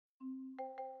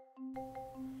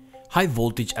High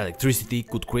voltage electricity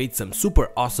could create some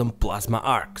super awesome plasma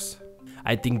arcs.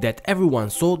 I think that everyone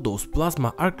saw those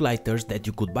plasma arc lighters that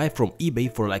you could buy from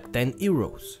eBay for like 10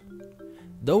 euros.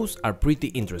 Those are pretty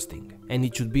interesting and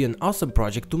it should be an awesome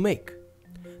project to make.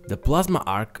 The plasma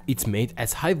arc is made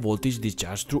as high voltage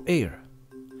discharge through air.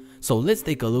 So let's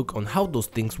take a look on how those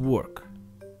things work.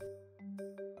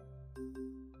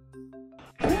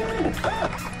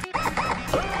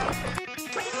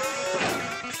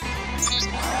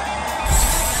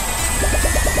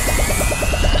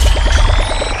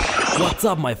 What's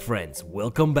up my friends,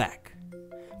 welcome back.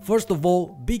 First of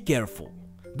all, be careful.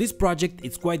 This project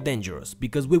is quite dangerous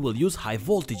because we will use high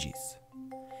voltages.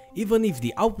 Even if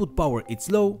the output power is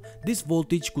low, this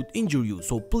voltage could injure you,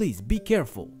 so please be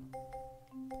careful.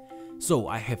 So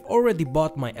I have already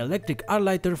bought my electric arc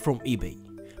lighter from eBay,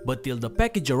 but till the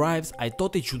package arrives I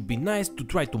thought it should be nice to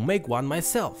try to make one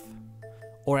myself.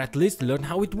 Or at least learn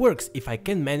how it works if I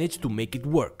can manage to make it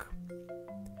work.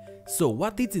 So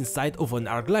what is inside of an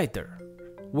arc lighter?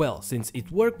 Well, since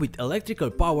it works with electrical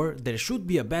power, there should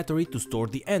be a battery to store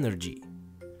the energy.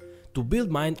 To build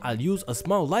mine, I'll use a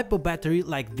small LiPo battery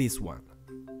like this one.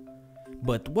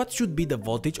 But what should be the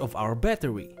voltage of our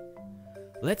battery?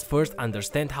 Let's first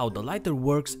understand how the lighter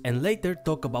works and later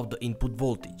talk about the input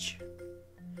voltage.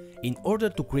 In order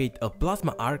to create a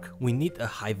plasma arc, we need a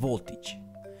high voltage.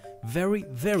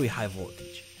 Very high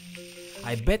voltage.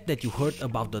 I bet that you heard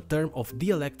about the term of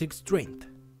dielectric strength.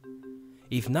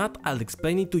 If not, I'll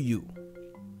explain it to you.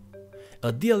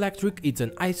 A dielectric is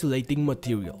an isolating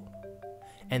material.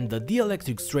 And the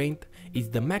dielectric strength is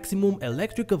the maximum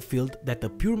electrical field that a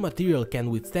pure material can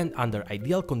withstand under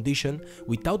ideal condition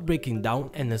without breaking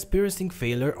down and experiencing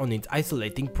failure on its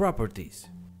isolating properties.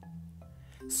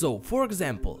 So, for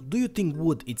example, do you think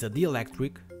wood is a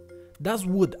dielectric? Does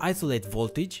wood isolate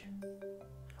voltage?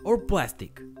 Or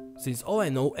plastic? Since all I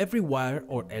know, every wire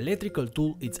or electrical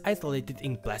tool is isolated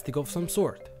in plastic of some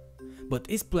sort. But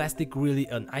is plastic really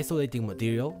an isolating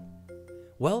material?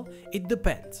 Well, it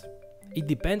depends. It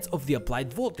depends of the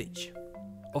applied voltage.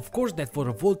 Of course that for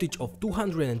a voltage of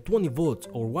 220 volts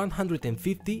or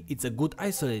 150 it's a good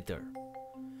isolator.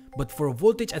 But for a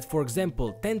voltage at for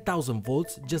example 10,000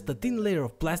 volts, just a thin layer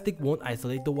of plastic won't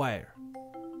isolate the wire.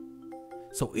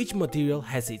 So each material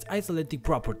has its isolating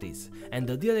properties, and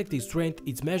the dielectric strength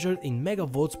is measured in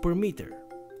megavolts per meter.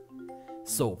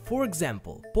 So, for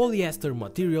example, polyester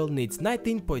material needs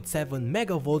 19.7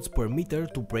 megavolts per meter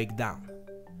to break down.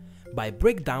 By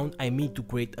breakdown, I mean to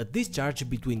create a discharge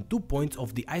between 2 points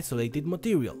of the isolated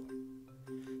material.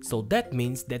 So that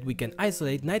means that we can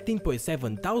isolate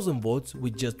 19.7 thousand volts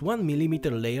with just 1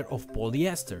 mm layer of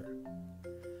polyester.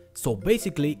 So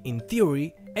basically, in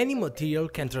theory, any material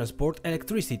can transport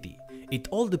electricity. It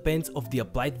all depends of the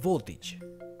applied voltage.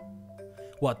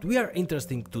 What we are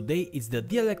interested in today is the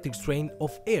dielectric strength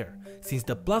of air, since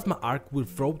the plasma arc will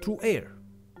flow through air.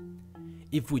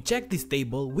 If we check this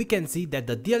table, we can see that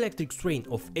the dielectric strength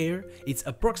of air is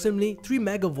approximately 3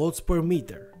 megavolts per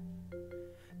meter.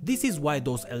 This is why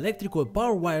those electrical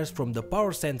power wires from the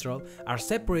power central are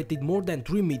separated more than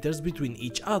 3 meters between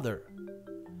each other.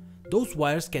 Those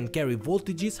wires can carry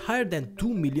voltages higher than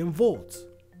 2 million volts.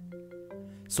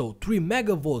 So 3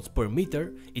 megavolts per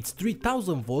meter, it's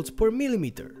 3000 volts per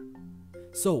millimeter.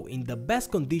 So in the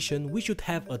best condition, we should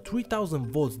have a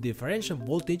 3000 volts differential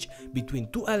voltage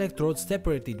between two electrodes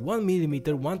separated 1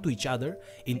 millimeter one to each other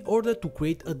in order to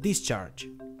create a discharge.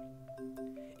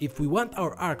 If we want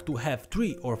our arc to have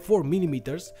 3 or 4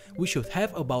 millimeters, we should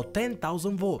have about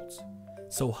 10,000 volts.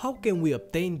 So how can we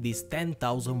obtain these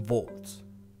 10,000 volts?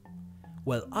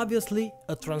 Well, obviously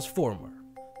a transformer.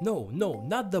 No,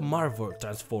 not the Marvel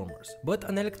transformers, but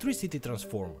an electricity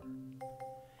transformer.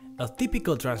 A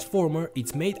typical transformer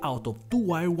is made out of two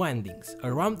wire windings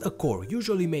around a core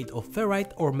usually made of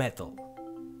ferrite or metal.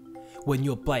 When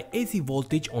you apply AC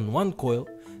voltage on one coil,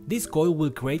 this coil will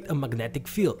create a magnetic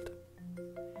field.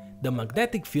 The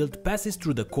magnetic field passes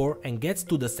through the core and gets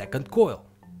to the second coil.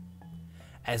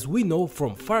 As we know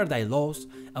from Faraday's laws,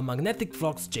 a magnetic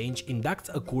flux change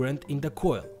inducts a current in the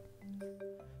coil.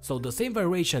 So the same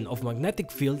variation of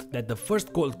magnetic field that the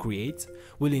first coil creates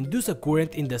will induce a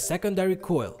current in the secondary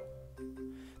coil.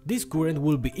 This current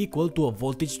will be equal to a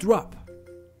voltage drop.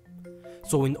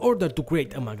 So in order to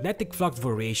create a magnetic flux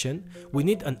variation, we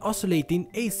need an oscillating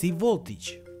AC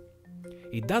voltage.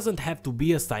 It doesn't have to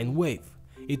be a sine wave,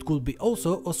 it could be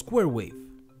also a square wave.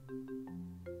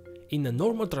 In a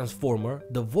normal transformer,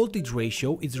 the voltage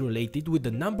ratio is related with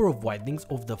the number of windings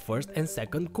of the first and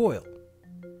second coil.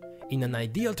 In an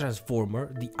ideal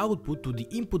transformer, the output to the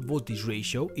input voltage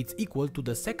ratio is equal to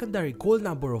the secondary coil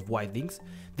number of windings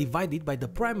divided by the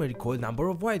primary coil number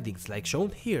of windings, like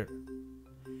shown here.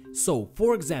 So,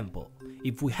 for example,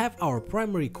 if we have our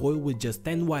primary coil with just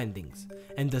 10 windings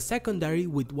and the secondary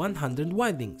with 100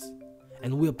 windings,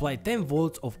 and we apply 10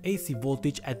 volts of AC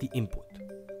voltage at the input,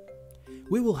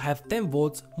 we will have 10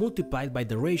 volts multiplied by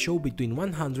the ratio between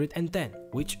 100 and 10,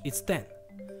 which is 10.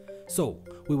 So,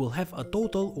 we will have a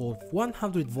total of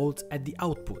 100 volts at the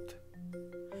output.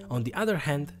 On the other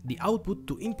hand, the output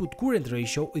to input current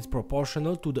ratio is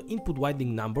proportional to the input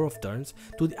winding number of turns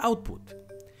to the output,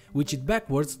 which is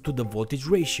backwards to the voltage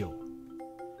ratio.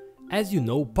 As you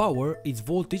know, power is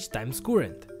voltage times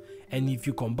current, and if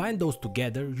you combine those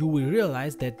together, you will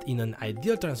realize that in an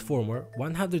ideal transformer,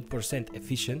 100%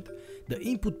 efficient, the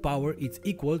input power is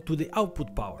equal to the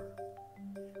output power.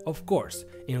 Of course,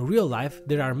 in real life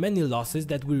there are many losses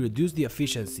that will reduce the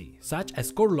efficiency, such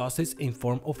as core losses in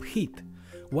form of heat,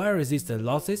 wire resistance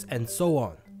losses, and so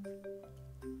on.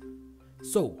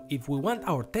 So, if we want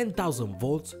our 10,000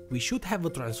 volts, we should have a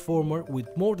transformer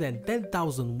with more than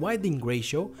 10,000 winding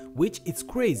ratio, which is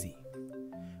crazy.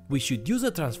 We should use a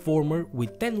transformer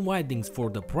with 10 windings for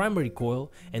the primary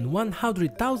coil and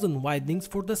 100,000 windings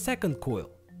for the second coil.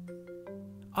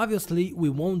 Obviously, we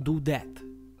won't do that.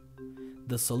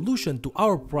 The solution to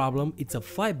our problem is a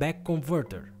flyback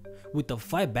converter with a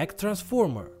flyback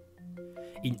transformer.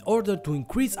 In order to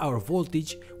increase our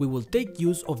voltage, we will take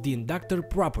use of the inductor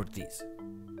properties.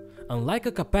 Unlike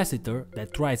a capacitor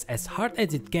that tries as hard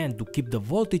as it can to keep the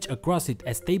voltage across it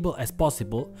as stable as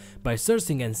possible by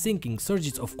surging and sinking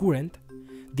surges of current,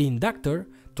 the inductor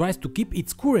tries to keep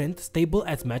its current stable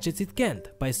as much as it can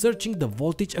by surging the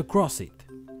voltage across it.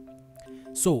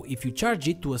 So, if you charge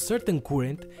it to a certain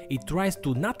current, it tries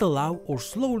to not allow or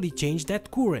slowly change that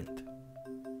current.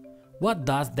 What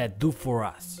does that do for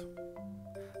us?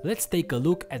 Let's take a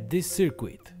look at this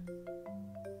circuit.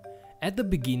 At the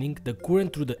beginning, the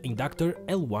current through the inductor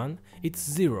L1 is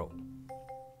 0.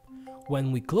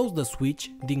 When we close the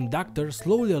switch, the inductor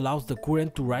slowly allows the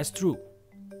current to rise through.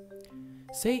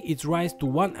 Say it rises to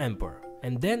 1 ampere,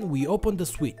 and then we open the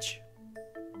switch.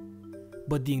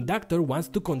 But the inductor wants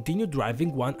to continue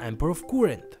driving 1 ampere of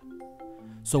current.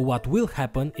 So what will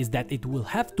happen is that it will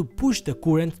have to push the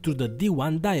current through the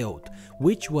D1 diode,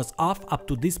 which was off up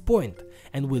to this point,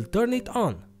 and will turn it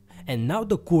on, and now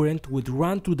the current would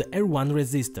run through the R1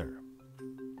 resistor.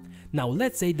 Now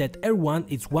let's say that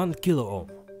R1 is 1 kilo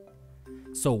ohm.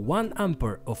 So 1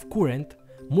 ampere of current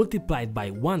multiplied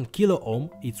by 1 kilo ohm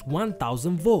is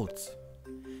 1000 volts.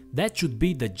 That should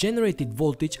be the generated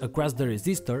voltage across the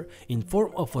resistor in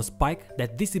form of a spike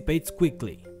that dissipates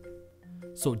quickly.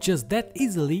 So just that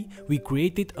easily we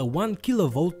created a 1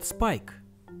 kilovolt spike.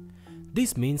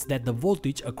 This means that the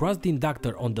voltage across the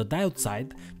inductor on the diode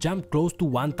side jumped close to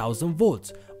 1000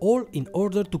 volts, all in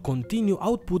order to continue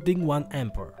outputting 1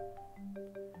 ampere.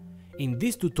 In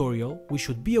this tutorial, we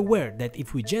should be aware that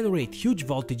if we generate huge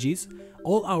voltages,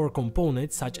 all our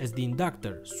components such as the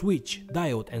inductor, switch,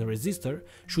 diode and resistor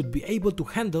should be able to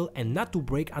handle and not to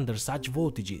break under such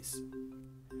voltages.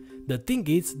 The thing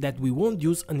is that we won't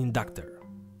use an inductor.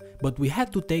 But we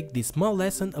had to take this small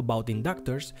lesson about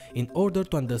inductors in order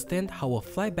to understand how a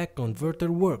flyback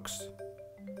converter works.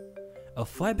 A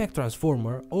flyback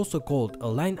transformer, also called a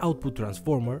line output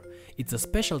transformer, is a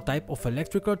special type of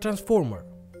electrical transformer.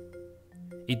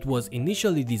 It was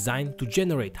initially designed to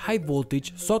generate high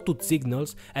voltage sawtooth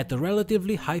signals at a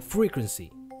relatively high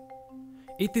frequency.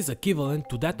 It is equivalent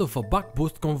to that of a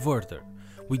buck-boost converter,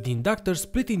 with the inductor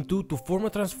split in two to form a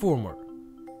transformer.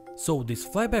 So this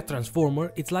flyback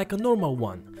transformer is like a normal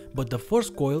one, but the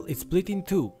first coil is split in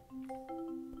two.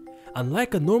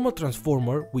 Unlike a normal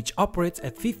transformer which operates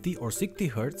at 50 or 60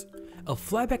 Hz, a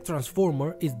flyback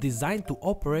transformer is designed to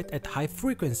operate at high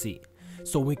frequency,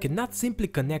 so we cannot simply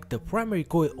connect the primary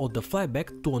coil of the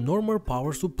flyback to a normal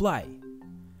power supply.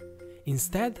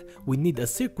 Instead, we need a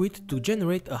circuit to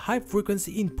generate a high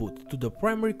frequency input to the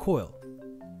primary coil.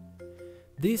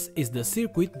 This is the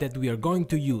circuit that we are going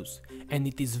to use, and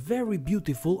it is very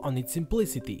beautiful on its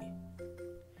simplicity.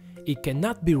 It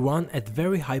cannot be run at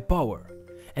very high power,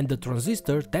 and the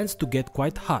transistor tends to get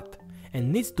quite hot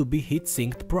and needs to be heat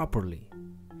sinked properly.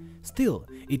 Still,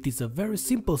 it is a very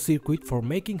simple circuit for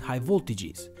making high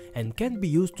voltages and can be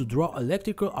used to draw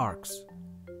electrical arcs.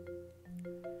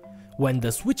 When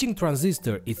the switching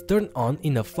transistor is turned on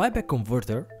in a flyback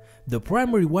converter, the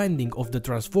primary winding of the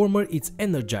transformer is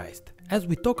energized, as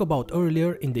we talked about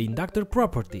earlier in the inductor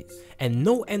properties, and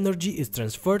no energy is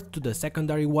transferred to the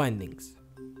secondary windings.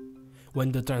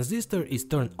 When the transistor is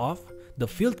turned off, the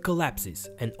field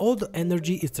collapses and all the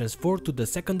energy is transferred to the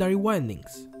secondary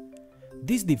windings.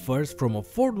 This differs from a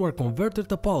forward converter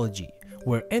topology,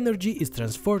 where energy is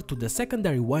transferred to the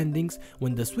secondary windings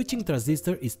when the switching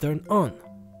transistor is turned on.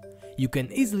 You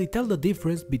can easily tell the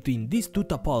difference between these two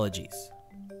topologies.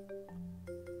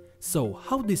 So,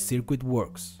 how this circuit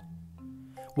works?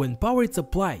 When power is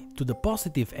applied to the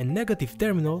positive and negative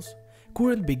terminals,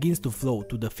 current begins to flow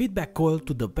to the feedback coil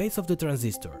to the base of the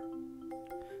transistor.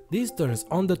 This turns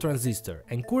on the transistor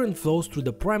and current flows through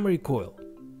the primary coil.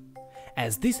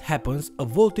 As this happens, a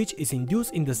voltage is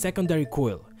induced in the secondary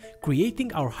coil,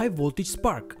 creating our high voltage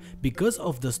spark because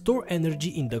of the stored energy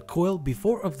in the coil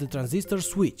before of the transistor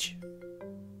switch.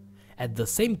 At the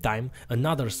same time,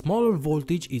 another smaller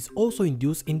voltage is also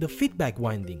induced in the feedback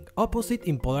winding, opposite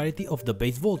in polarity of the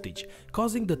base voltage,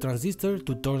 causing the transistor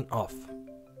to turn off.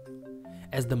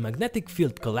 As the magnetic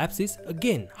field collapses,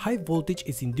 again high voltage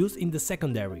is induced in the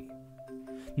secondary.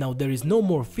 Now there is no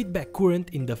more feedback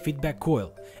current in the feedback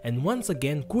coil, and once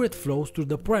again current flows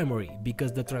through the primary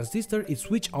because the transistor is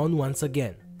switched on once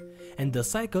again, and the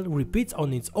cycle repeats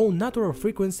on its own natural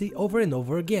frequency over and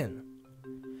over again.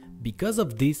 Because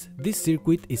of this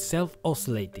circuit is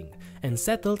self-oscillating and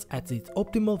settles at its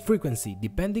optimal frequency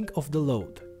depending of the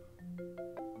load.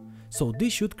 So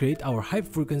this should create our high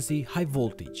frequency, high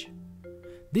voltage.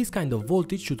 This kind of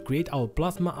voltage should create our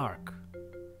plasma arc.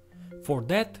 For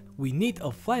that, we need a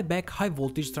flyback high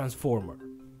voltage transformer.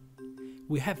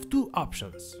 We have two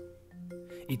options.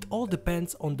 It all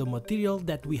depends on the material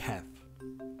that we have.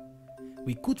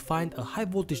 We could find a high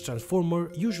voltage transformer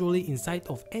usually inside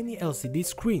of any LCD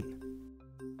screen.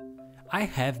 I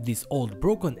have this old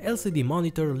broken LCD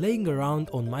monitor laying around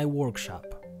on my workshop.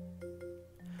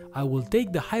 I will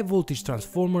take the high voltage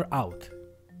transformer out.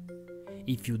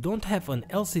 If you don't have an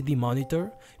LCD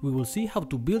monitor, we will see how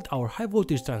to build our high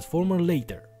voltage transformer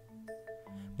later.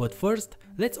 But first,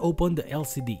 let's open the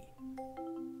LCD.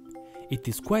 It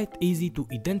is quite easy to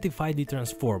identify the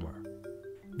transformer.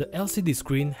 The LCD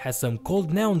screen has some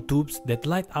cold neon tubes that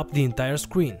light up the entire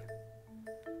screen.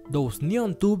 Those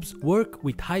neon tubes work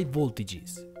with high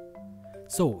voltages.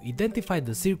 So identify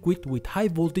the circuit with high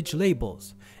voltage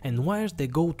labels and wires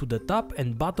that go to the top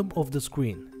and bottom of the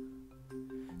screen.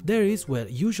 There is where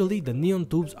usually the neon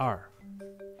tubes are.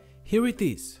 Here it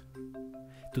is.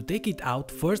 To take it out,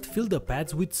 first fill the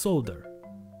pads with solder.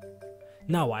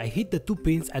 Now I hit the two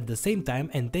pins at the same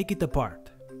time and take it apart.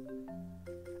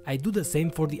 I do the same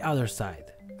for the other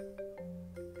side.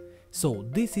 So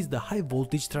this is the high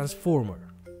voltage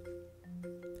transformer.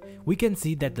 We can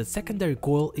see that the secondary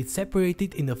coil is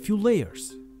separated in a few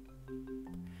layers.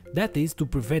 That is to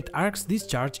prevent arcs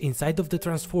discharge inside of the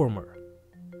transformer.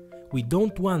 We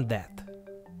don't want that.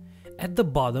 At the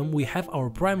bottom we have our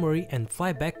primary and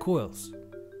flyback coils.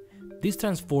 This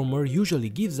transformer usually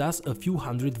gives us a few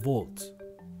hundred volts.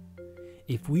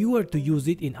 If we were to use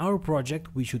it in our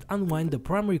project, we should unwind the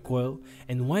primary coil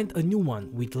and wind a new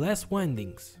one with less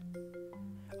windings.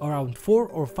 Around 4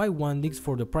 or 5 windings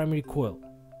for the primary coil.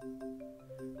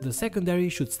 The secondary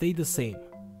should stay the same.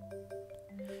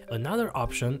 Another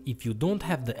option, if you don't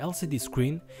have the LCD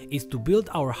screen, is to build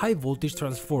our high voltage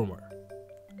transformer.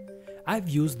 I've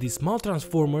used this small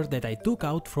transformer that I took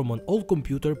out from an old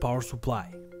computer power supply.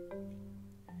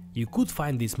 You could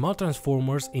find these small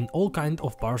transformers in all kinds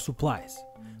of power supplies,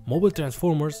 mobile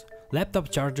transformers, laptop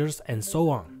chargers and so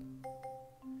on.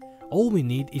 All we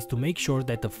need is to make sure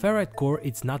that the ferrite core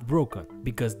is not broken,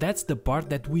 because that's the part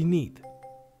that we need.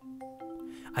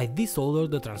 I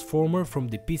desolder the transformer from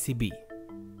the PCB.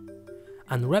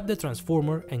 Unwrap the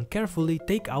transformer and carefully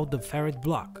take out the ferrite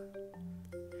block.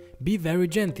 Be very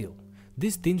gentle.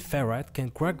 This thin ferrite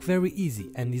can crack very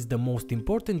easy and is the most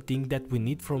important thing that we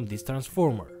need from this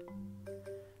transformer.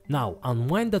 Now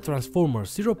unwind the transformer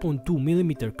 0.2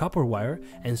 mm copper wire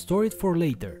and store it for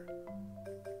later.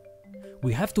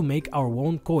 We have to make our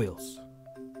own coils.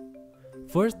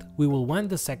 First, we will wind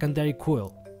the secondary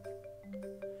coil.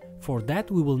 For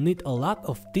that we will need a lot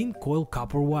of thin coil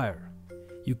copper wire.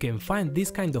 You can find this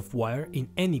kind of wire in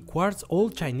any quartz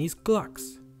old Chinese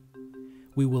clocks.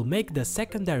 We will make the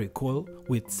secondary coil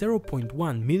with 0.1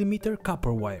 mm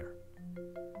copper wire.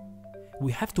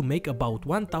 We have to make about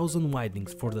 1000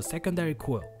 windings for the secondary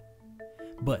coil.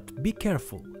 But be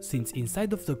careful, since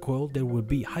inside of the coil there will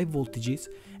be high voltages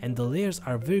and the layers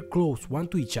are very close one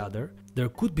to each other, there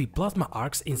could be plasma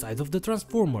arcs inside of the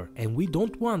transformer and we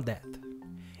don't want that.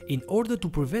 In order to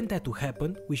prevent that to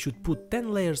happen, we should put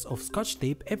 10 layers of scotch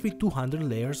tape every 200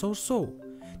 layers or so,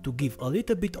 to give a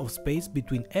little bit of space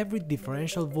between every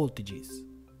differential voltages.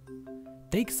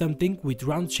 Take something with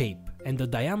round shape and the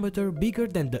diameter bigger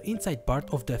than the inside part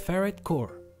of the ferrite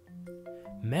core.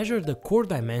 Measure the core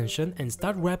dimension and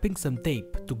start wrapping some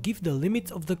tape to give the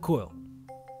limits of the coil.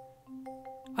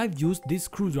 I've used this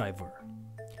screwdriver.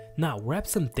 Now wrap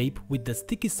some tape with the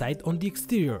sticky side on the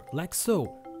exterior, like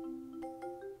so.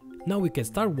 Now we can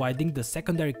start winding the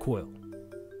secondary coil.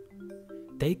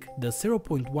 Take the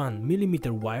 0.1 mm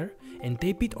wire and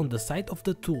tape it on the side of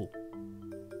the tool.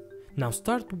 Now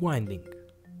start winding.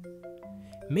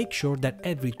 Make sure that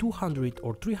every 200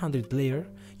 or 300 layer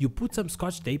you put some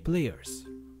scotch tape layers.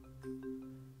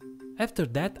 After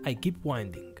that I keep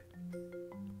winding.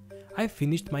 I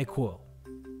finished my coil.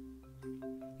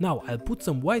 Now I'll put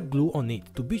some white glue on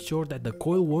it to be sure that the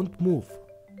coil won't move.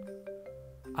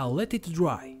 I'll let it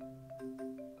dry.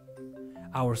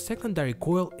 Our secondary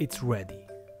coil is ready.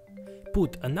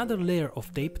 Put another layer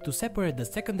of tape to separate the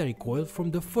secondary coil from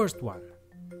the first one.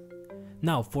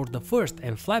 Now for the first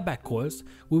and flyback coils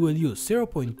we will use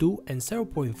 0.2 and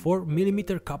 0.4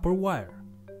 mm copper wire.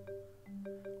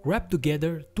 Wrap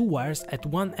together two wires at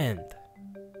one end.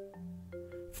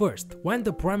 First, wind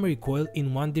the primary coil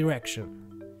in one direction.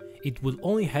 It will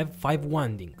only have 5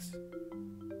 windings.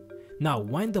 Now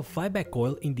wind the flyback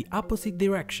coil in the opposite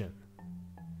direction.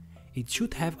 It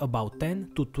should have about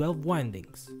 10 to 12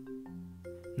 windings.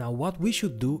 Now what we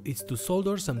should do is to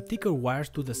solder some thicker wires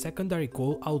to the secondary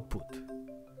coil output.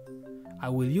 I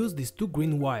will use these two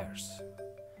green wires.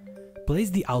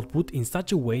 Place the output in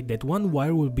such a way that one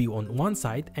wire will be on one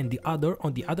side and the other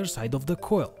on the other side of the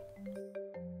coil.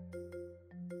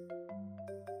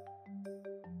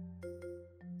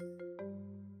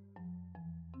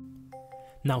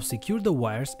 Now secure the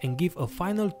wires and give a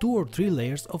final 2 or 3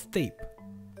 layers of tape.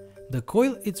 The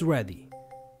coil is ready.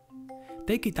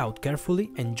 Take it out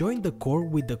carefully and join the core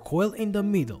with the coil in the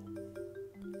middle.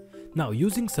 Now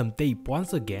using some tape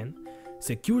once again,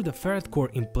 secure the ferrite core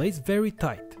in place very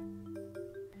tight.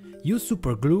 Use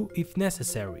super glue if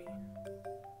necessary.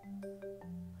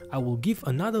 I will give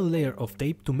another layer of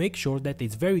tape to make sure that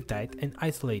it's very tight and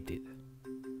isolated.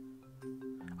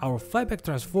 Our flyback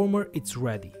transformer is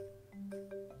ready.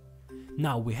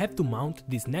 Now we have to mount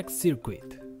this next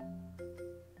circuit.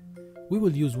 We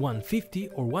will use one 50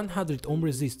 or 100 ohm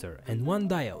resistor and one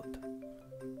diode.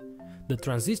 The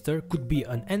transistor could be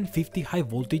an N50 high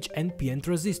voltage NPN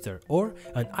transistor or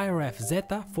an IRF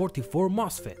Zeta 44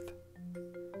 MOSFET.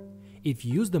 If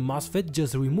you use the MOSFET,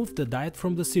 just remove the diode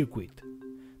from the circuit.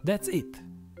 That's it.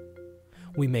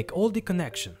 We make all the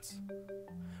connections.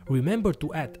 Remember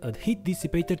to add a heat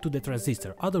dissipator to the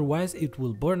transistor, otherwise it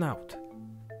will burn out.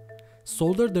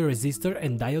 Solder the resistor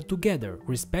and diode together,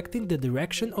 respecting the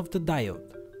direction of the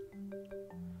diode.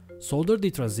 Solder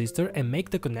the transistor and make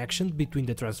the connection between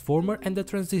the transformer and the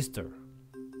transistor.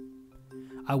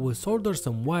 I will solder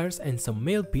some wires and some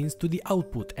male pins to the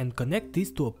output and connect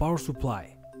this to a power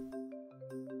supply.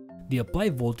 The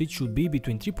applied voltage should be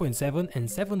between 3.7 and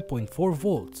 7.4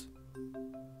 volts.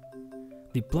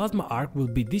 The plasma arc will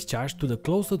be discharged to the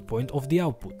closest point of the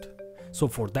output, so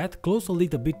for that close a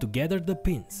little bit together the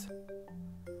pins.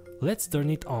 Let's turn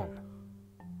it on.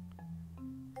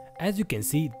 As you can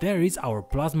see, there is our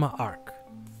plasma arc.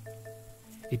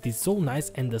 It is so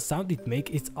nice and the sound it makes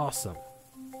is awesome.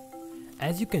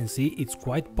 As you can see, it's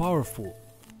quite powerful.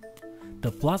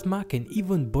 The plasma can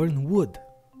even burn wood.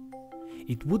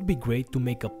 It would be great to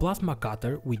make a plasma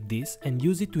cutter with this and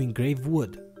use it to engrave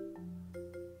wood.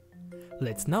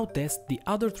 Let's now test the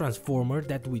other transformer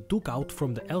that we took out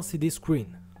from the LCD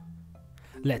screen.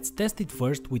 Let's test it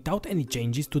first without any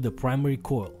changes to the primary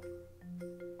coil.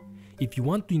 If you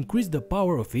want to increase the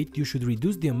power of it, you should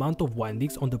reduce the amount of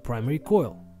windings on the primary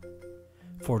coil.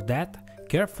 For that,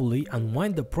 carefully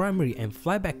unwind the primary and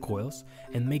flyback coils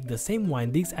and make the same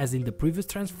windings as in the previous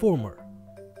transformer.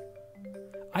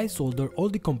 I solder all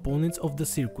the components of the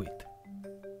circuit.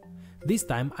 This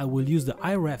time I will use the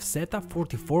IRF Zeta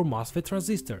 44 MOSFET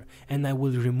transistor and I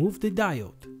will remove the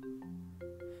diode.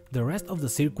 The rest of the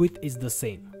circuit is the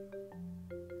same.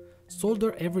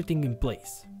 Solder everything in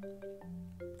place.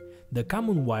 The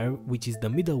common wire, which is the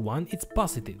middle one, is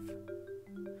positive.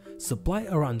 Supply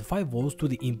around 5 volts to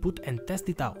the input and test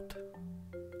it out.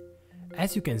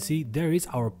 As you can see, there is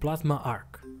our plasma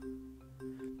arc.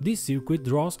 This circuit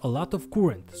draws a lot of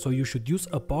current, so you should use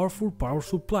a powerful power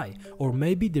supply or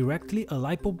maybe directly a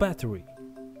LiPo battery.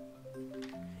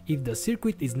 If the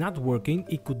circuit is not working,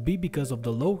 it could be because of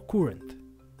the low current.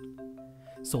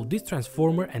 So this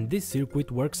transformer and this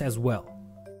circuit works as well.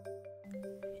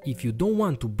 If you don't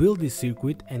want to build this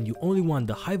circuit and you only want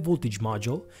the high voltage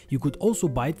module, you could also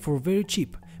buy it for very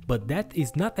cheap, but that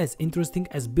is not as interesting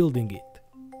as building it.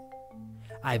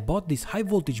 I bought this high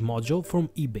voltage module from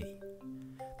eBay.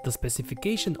 The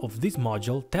specification of this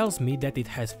module tells me that it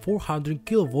has 400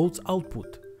 kV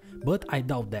output, but I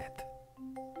doubt that.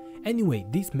 Anyway,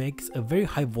 this makes a very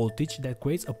high voltage that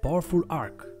creates a powerful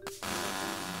arc.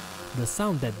 The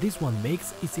sound that this one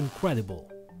makes is incredible.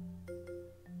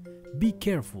 Be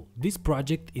careful, this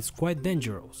project is quite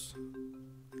dangerous.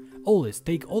 Always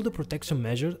take all the protection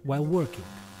measures while working.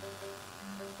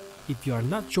 If you are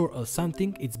not sure of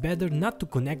something, it's better not to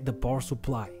connect the power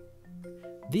supply.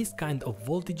 This kind of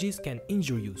voltages can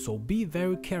injure you, so be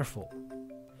very careful.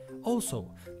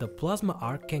 Also, the plasma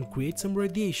arc can create some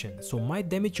radiation, so might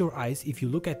damage your eyes if you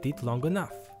look at it long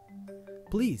enough.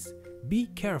 Please, be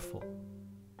careful.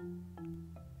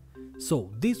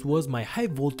 So, this was my high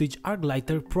voltage arc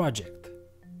lighter project.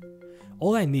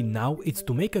 All I need now is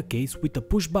to make a case with a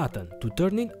push button to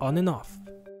turn it on and off.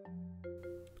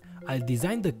 I'll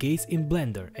design the case in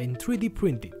Blender and 3D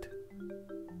print it.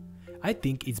 I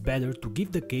think it's better to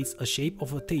give the case a shape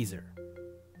of a taser.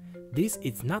 This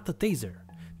is not a taser,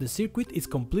 the circuit is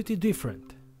completely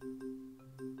different.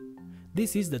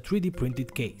 This is the 3D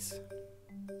printed case.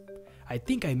 I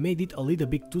think I made it a little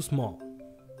bit too small.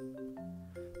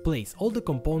 Place all the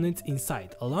components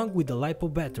inside along with the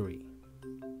LiPo battery.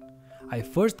 I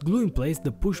first glue in place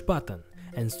the push button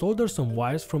and solder some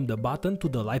wires from the button to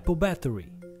the LiPo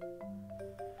battery.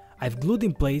 I've glued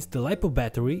in place the LiPo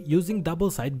battery using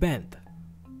double-side band.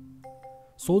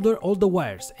 Solder all the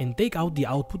wires and take out the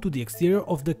output to the exterior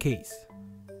of the case.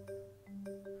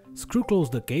 Screw close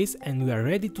the case and we are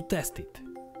ready to test it.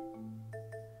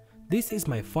 This is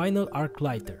my final arc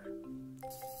lighter.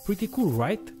 Pretty cool,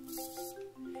 right?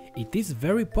 It is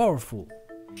very powerful.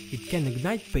 It can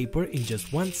ignite paper in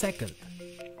just 1 second.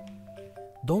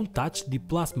 Don't touch the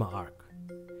plasma arc.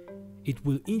 It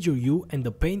will injure you and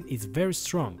the pain is very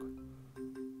strong.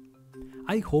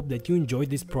 I hope that you enjoyed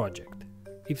this project.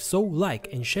 If so,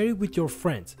 like and share it with your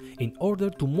friends in order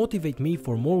to motivate me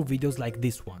for more videos like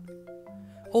this one.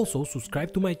 Also,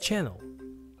 subscribe to my channel.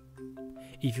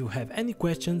 If you have any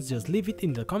questions, just leave it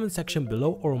in the comment section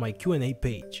below or my Q&A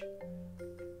page.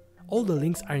 All the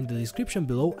links are in the description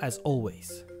below as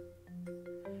always.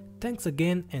 Thanks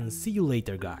again and see you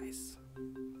later, guys.